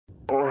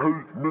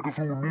hate niggas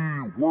who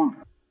need work.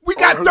 We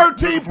got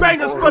 13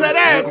 bangers for that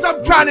ass,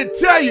 I'm trying to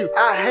tell you.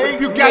 But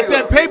if you got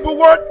that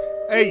paperwork,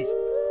 hey,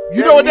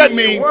 you know what that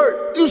means.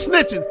 You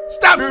snitching.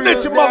 Stop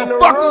snitching,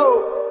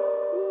 motherfucker.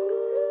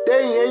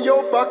 They in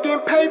your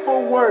fucking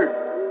paperwork.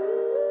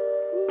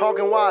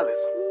 Pumkin Wallace.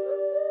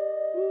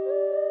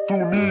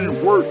 Who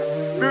need work?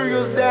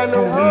 Furious down the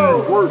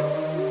road. Work.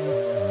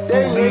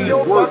 They in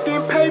your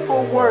fucking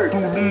paperwork. Who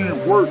need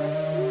work?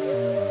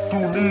 Who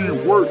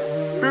need work?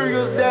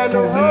 Furious down the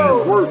Who need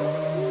road. work?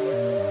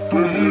 Who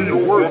need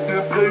work?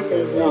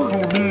 Paperwork. Who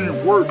need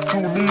work? Who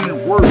need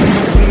work? Who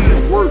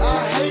need work? I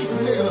hate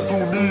niggas. Who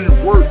need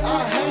work? I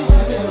hate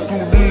niggas. Who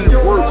need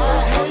work?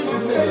 I hate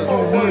niggas. Who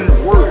need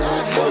work? I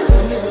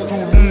hate niggas. Who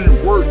need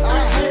work? I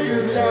hate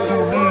niggas. Who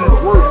need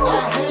work?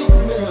 I hate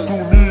niggas. Who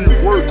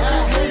need work? I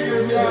hate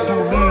niggas. Who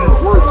need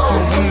work? Who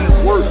need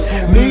work?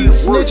 Me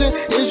snitching,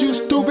 is you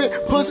stupid?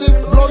 Pussy,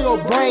 blow your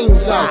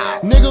brains out.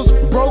 Niggas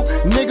broke,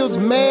 niggas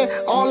mad,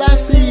 all I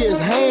see is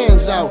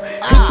hands out.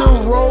 Hit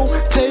the road,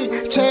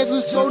 take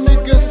chances so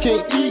niggas can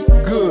eat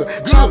good.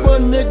 Chop a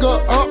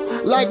nigga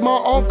up like my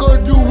uncle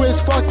do his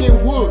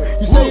fucking wood.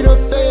 You say the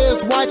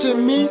feds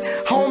watching me,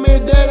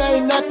 homie, that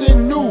ain't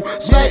nothing new.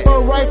 Sniper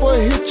rifle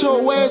hit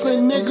your ass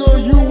and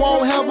nigga, you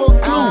won't have a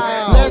clue.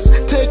 Let's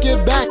take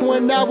it back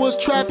when I was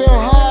trapping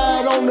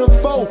hard on the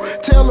foe.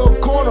 Tell a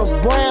corner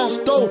brown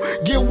stove,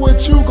 get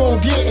what you gon'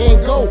 get and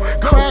go.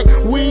 Crack,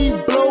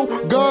 weed, blow,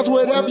 guns,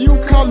 whatever you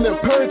come to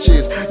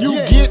purchase. You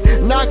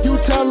get knocked, you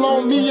tell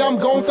on me, I'm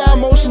gon'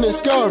 find motion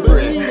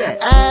discovery.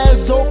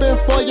 Eyes open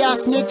for y'all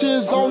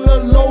snitches on the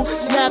low,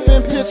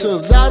 snapping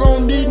pictures. I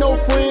don't need no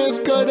friends,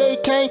 cause they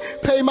can't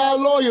pay my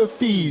lawyer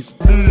fees.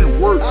 Who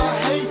need work? I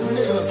hate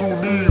niggas. Who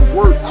need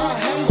work? I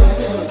hate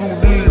niggas. Who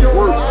need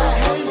work? I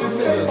hate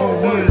niggas.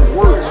 Who need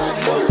work? I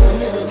hate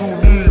niggas. Who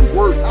need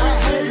work? I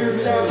hate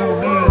niggas. Who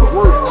need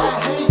work? I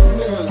hate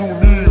niggas. Who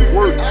need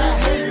work? I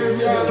hate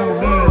niggas. Who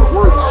need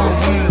work? Who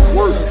need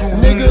work?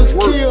 Niggas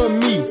kill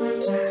me,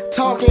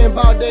 talking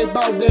about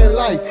their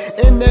life.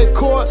 In that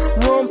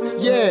courtroom,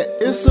 yeah,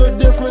 it's a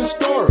different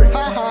story.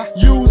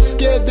 You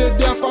scared to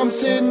death, I'm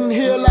sitting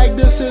here like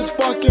this is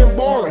fucking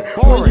boring.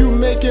 When you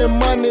making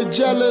money,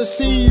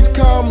 jealousies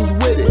comes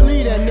with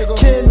it.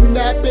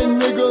 Kidnapping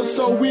niggas,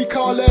 so we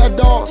call that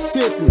dog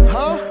sitting.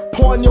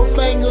 Point your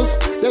fingers,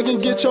 they can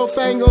get your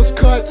fingers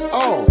cut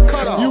off.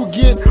 You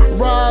get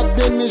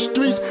robbed in the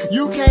streets,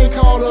 you can't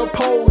call the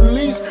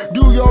police.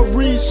 Do your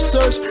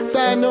research,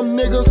 find them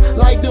niggas,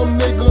 light them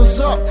niggas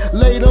up,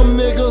 lay them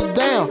niggas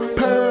down.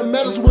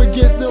 Paramedics will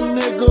get them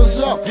niggas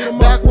up.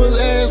 Backwards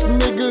ass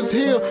niggas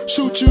here,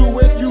 shoot you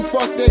if you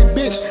fuck they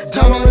bitch.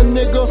 Tell a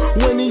nigga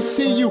when he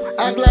see you,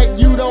 act like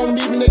you don't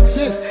even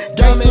exist.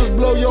 Gangsters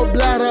blow your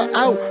bladder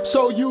out,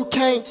 so you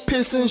can't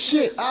piss and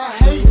shit. I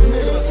hate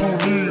niggas.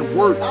 Who need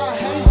work? I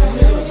hate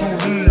niggas.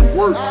 Who need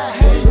work? I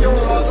hate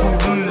niggas.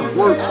 Who need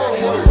work? I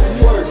hate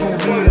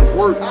niggas. Who need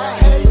work? I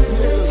hate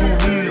niggas. Who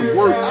need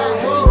work? I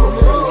hate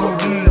niggas. Who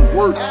need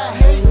work? I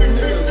hate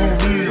niggas.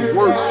 Who need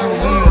work? Who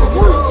need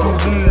work?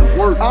 Who need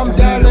work? I'm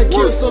down to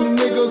kill some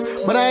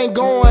niggas, but I ain't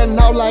going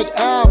out like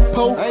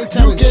Apple.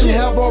 You can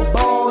have a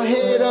bald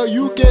head or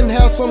you can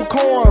have some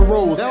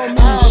cornrows.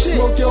 I'll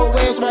smoke your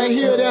ass right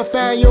here, then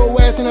find your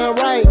ass in a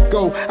right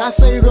go. I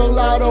saved a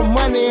lot of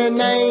money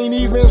and I ain't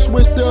even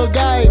switched to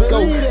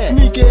Geico.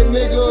 Sneaking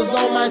niggas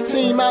on my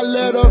team, I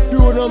let a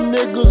few of them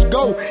niggas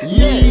go.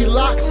 Yee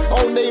locks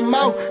on they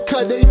mouth,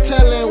 cause they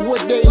tellin'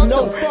 what they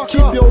know.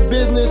 Keep your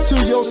business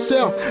to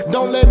yourself,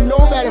 don't let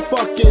nobody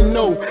fucking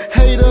know.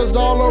 Haters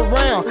all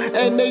around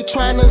and they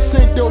tryna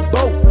sink the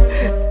boat.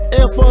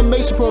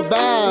 Information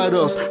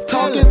providers,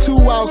 talking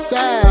to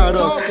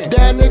outsiders.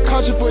 Down the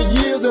country for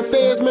years and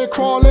feds been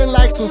crawling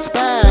like some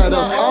spiders.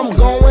 I'm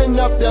going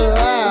up the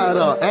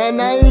ladder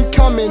and I ain't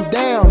coming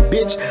down,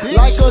 bitch.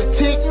 Like a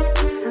tick,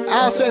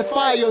 I set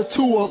fire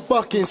to a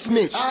fucking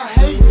snitch. I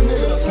hate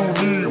niggas.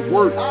 Who need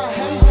work? I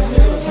hate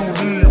niggas.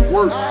 Who need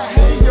work? I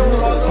hate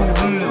niggas.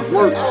 Who need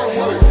work? I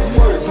hate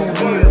niggas. Who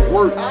need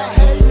work? I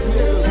hate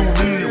niggas. Who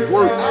need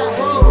work? I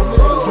hate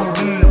niggas. Who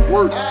need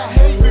work? I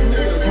hate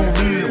niggas. Who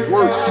need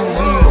work? Who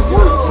need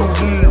work?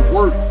 Who need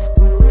work?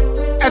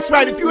 That's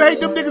right, if you hate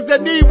them niggas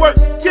that need work,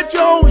 get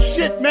your own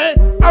shit, man.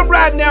 I'm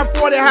riding down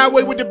 40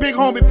 Highway with the big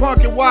homie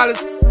Pumkin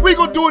Wallace. We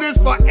gon' do this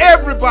for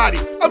everybody.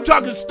 I'm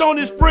talking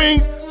Stony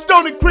Springs,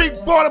 Stony Creek,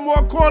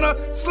 Baltimore Corner,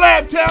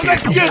 Slab Town,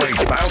 let's get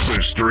it.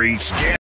 Bouncer Streets.